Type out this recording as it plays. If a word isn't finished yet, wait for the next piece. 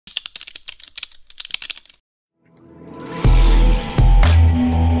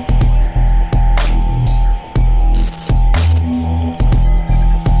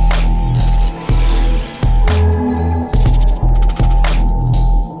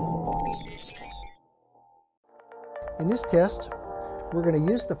In this test, we're going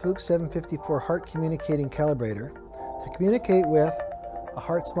to use the Fluke-754 HART communicating calibrator to communicate with a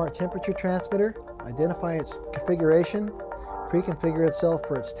HART smart temperature transmitter, identify its configuration, pre-configure itself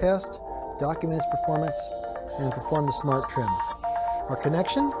for its test, document its performance, and perform the smart trim. Our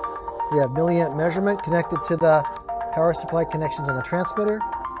connection, we have milliamp measurement connected to the power supply connections on the transmitter.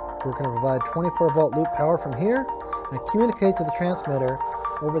 We're going to provide 24 volt loop power from here and communicate to the transmitter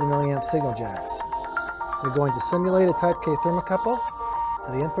over the milliamp signal jacks. We're going to simulate a Type K thermocouple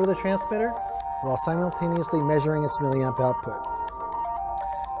to the input of the transmitter while simultaneously measuring its milliamp output.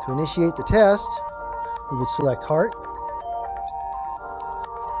 To initiate the test, we would select HART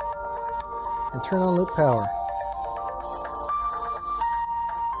and turn on loop power.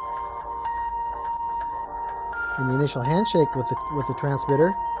 In the initial handshake with the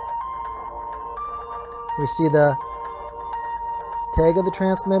transmitter, we see the tag of the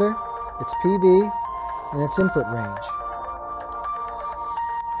transmitter, its PV, and its input range.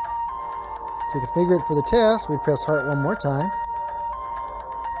 To configure it for the test, we press HART one more time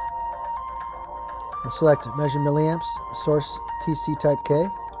and select Measure Milliamps, Source TC Type K,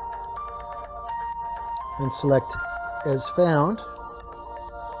 and select As Found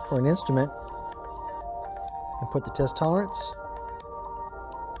for an instrument and put the test tolerance,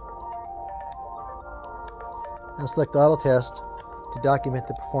 and select Auto Test to document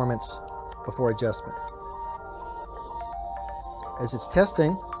the performance before adjustment. As it's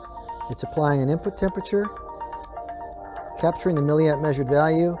testing, it's applying an input temperature, capturing the milliamp measured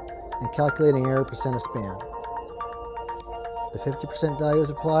value, and calculating error percent of span. The 50% value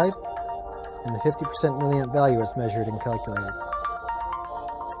is applied, and the 50% milliamp value is measured and calculated.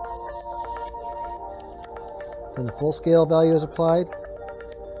 Then the full scale value is applied,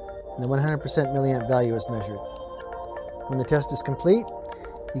 and the 100% milliamp value is measured. When the test is complete,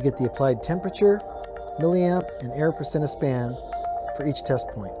 you get the applied temperature, milliamp, and error percent of span for each test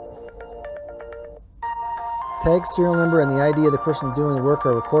point. Tag, serial number, and the ID of the person doing the work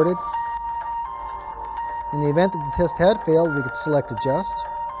are recorded. In the event that the test had failed, we could select Adjust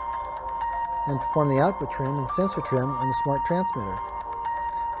and perform the output trim and sensor trim on the smart transmitter.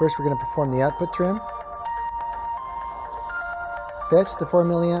 First, we're going to perform the output trim, fetch the 4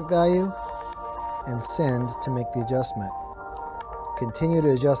 milliamp value, and send to make the adjustment. Continue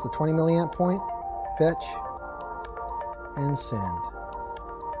to adjust the 20 milliamp point, fetch, and send.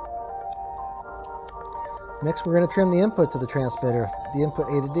 Next, we're going to trim the input to the transmitter, the input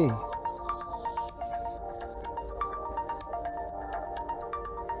A to D.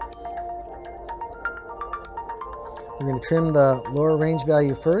 We're going to trim the lower range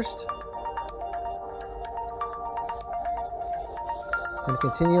value first, and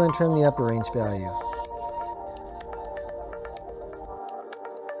continue and trim the upper range value.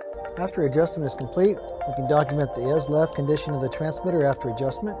 After adjustment is complete, we can document the as left condition of the transmitter after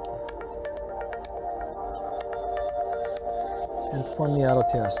adjustment and perform the auto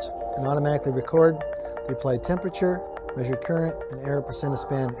test and automatically record the applied temperature, measured current, and error percent of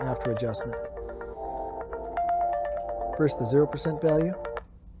span after adjustment. First the 0% value,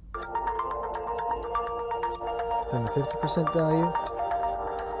 then the 50% value,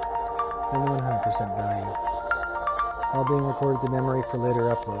 then the 100% value, all being recorded to memory for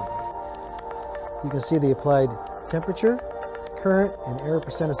later upload. You can see the applied temperature, current, and error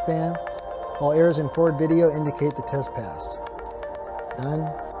percent of span. All errors in forward video indicate the test passed. Done.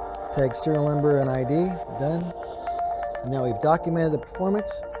 Tag serial number and ID. Done. And now we've documented the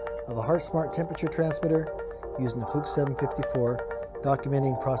performance of a HART smart temperature transmitter using the Fluke-754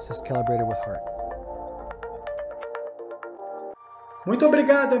 documenting process calibrator with HART. Muito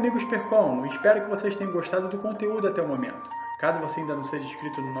obrigado, amigos PerCon. Espero que vocês tenham gostado do conteúdo até o momento. Caso você ainda não seja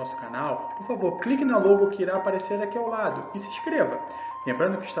inscrito no nosso canal, por favor, clique na logo que irá aparecer aqui ao lado e se inscreva.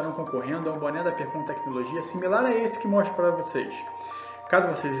 Lembrando que estarão concorrendo a um boné da PerCon Tecnologia similar a esse que mostro para vocês. Caso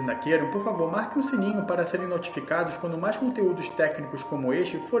vocês ainda queiram, por favor, marque o sininho para serem notificados quando mais conteúdos técnicos como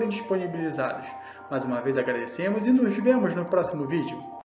este forem disponibilizados. Mais uma vez agradecemos e nos vemos no próximo vídeo.